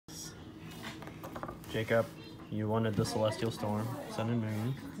Jacob, you wanted the Celestial Storm, Sun and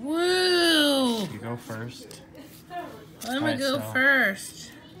Moon. Woo! You go first. I'm gonna go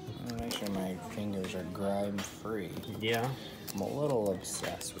first. Make sure my fingers are grime-free. Yeah. I'm a little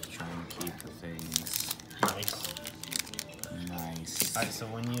obsessed with trying to keep the things Nice. nice. Alright, so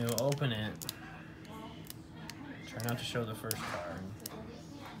when you open it, try not to show the first card.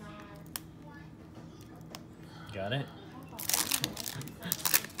 Got it?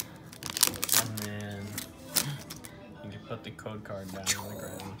 And then you can put the code card down on the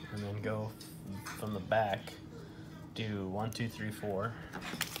ground and then go from the back. Do 1, 2, 3, 4.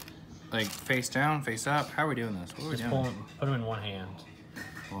 Like face down, face up. How are we doing this? What are we Just doing? put them in one hand.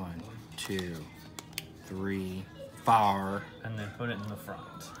 1, 2, 3, 4. And then put it in the front.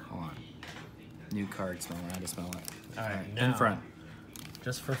 Hold on. New card smell. How to smell it? Alright, In front.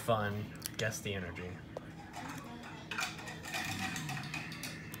 Just for fun, guess the energy.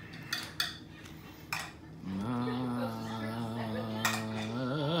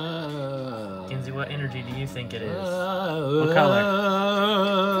 Kinsey, what energy do you think it is? What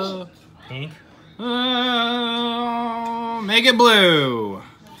color? Pink? Make it blue.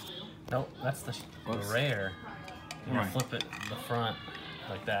 Nope, that's the rare. You're gonna flip it the front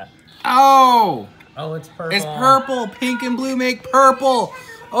like that. Oh! Oh, it's purple. It's purple. Pink and blue make purple.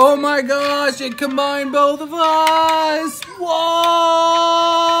 Oh my gosh, it combined both of us.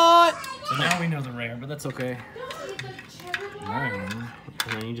 What? So now we know the rare, but that's okay. Alright.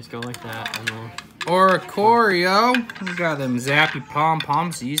 And then you just go like that. And then... Or Oreo. You got them zappy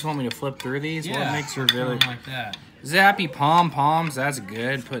pom-poms. You just want me to flip through these? Yeah, What makes your really... like that. Zappy pom-poms. That's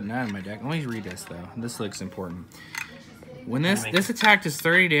good. Putting that in my deck. Let me read this, though. This looks important. When this attack does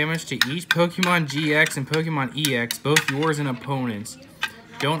 30 damage to each Pokemon GX and Pokemon EX, both yours and opponents,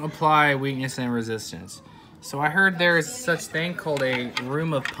 don't apply weakness and resistance. So I heard there is such thing called a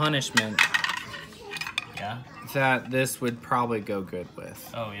room of punishment. Yeah. That this would probably go good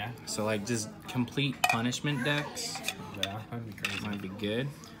with. Oh, yeah? So, like, just complete punishment decks. Yeah, that'd be crazy. Might be good.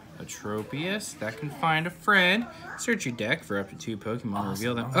 Atropius, that can find a friend. Search your deck for up to 2 Pokemon. Awesome.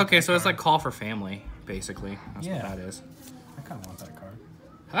 Reveal them. Okay, so it's like Call for Family, basically. That's what that is. I kind of want that card.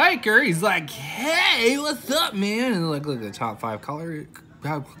 Hiker, he's like, hey, what's up, man? And look at the top 5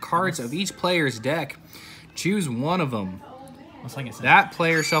 cards of each player's deck. Choose one of them. Looks like it says That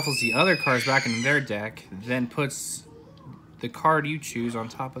player shuffles the other cards back into their deck, then puts the card you choose on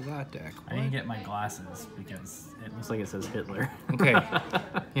top of that deck. I need to get my glasses because it looks like it says Hitler. Okay.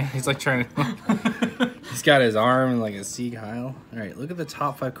 Yeah, he's like trying to... He's got his arm in like a Sieg Heil. All right, look at the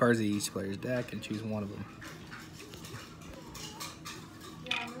top 5 cards of each player's deck and choose one of them.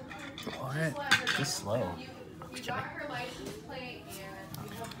 What? Just slow. Okay.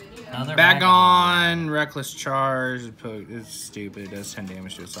 Back on Reckless Charge. It's stupid. It does 10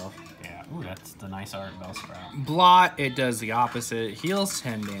 damage to itself. Yeah. Ooh, that's the nice art Bellsprout. Blot. It does the opposite. Heals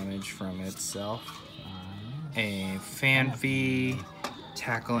 10 damage from itself. A Fanfy.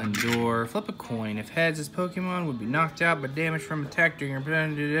 Tackle, Endure. Flip a coin. If heads, this Pokemon would be knocked out by damage from attack during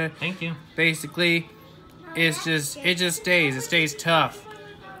your... Thank you. Basically, it just stays. It stays tough.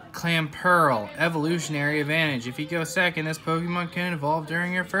 Clamperl, evolutionary advantage. If you go second, this Pokemon can evolve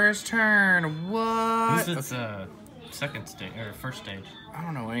during your first turn. What? This is second stage or first stage. I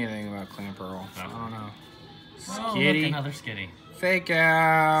don't know anything about Clamperl. I don't know. Oh, Skitty. look, another Skitty. Fake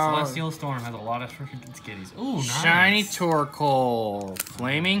out. Celestial Storm has a lot of freaking Skitties. Ooh, nice. Shiny Torkoal.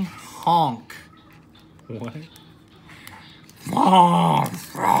 Flaming Honk. What?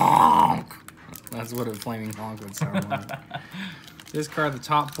 Honk. That's what a Flaming Honk would sound like. Discard the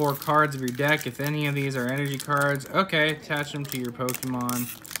top 4 cards of your deck. If any of these are energy cards, okay, attach them to your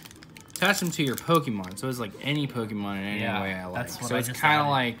Pokemon. Attach them to your Pokemon. So it's like any Pokemon in any way I like. That's what so I it's just kind of added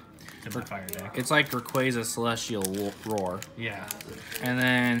like to my fire deck. it's like Rayquaza Celestial Roar. Yeah. And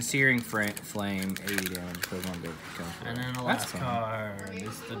then Searing Flame, 80 damage. Pokemon go. And then the last card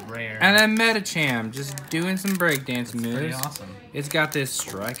is the rare. And then Medicham, just doing some breakdance moves. Pretty awesome. It's got this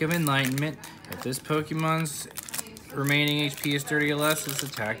Strike of Enlightenment. If this Pokemon's remaining HP is 30 or less, this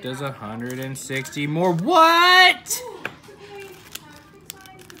attack does 160 more. What?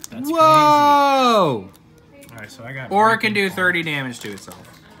 That's Whoa! Crazy. Alright, so I got. Or it can do 30 damage to itself.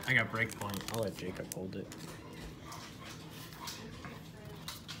 I got Breakpoint. I'll let Jacob hold it.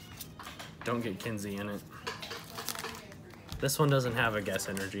 Don't get Kinsey in it. This one doesn't have a guess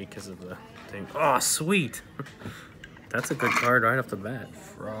energy because of the thing. Oh, sweet! That's a good card right off the bat.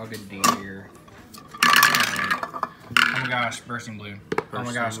 Frogadier. Oh my gosh, Bursting Blue. Oh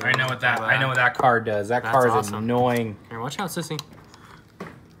my gosh, I know what that card does. That card is awesome. annoying. Here, watch out, sissy.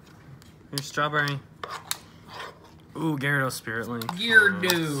 Here's Strawberry. Ooh, Gyarados Spirit Link.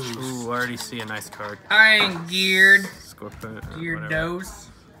 Gyarados. Ooh, I already see a nice card. I ain't geared. Scorpion. Gyarados.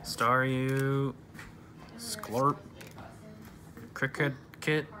 Staryu. Sklorp. Cricket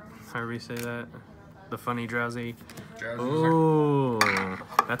Kit. However you say that. The funny drowsy. Ooh,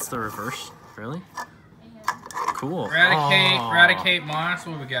 that's the reverse. Really? Cool. Eradicate Moss.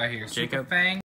 What we got here? Jacob. Super Fang.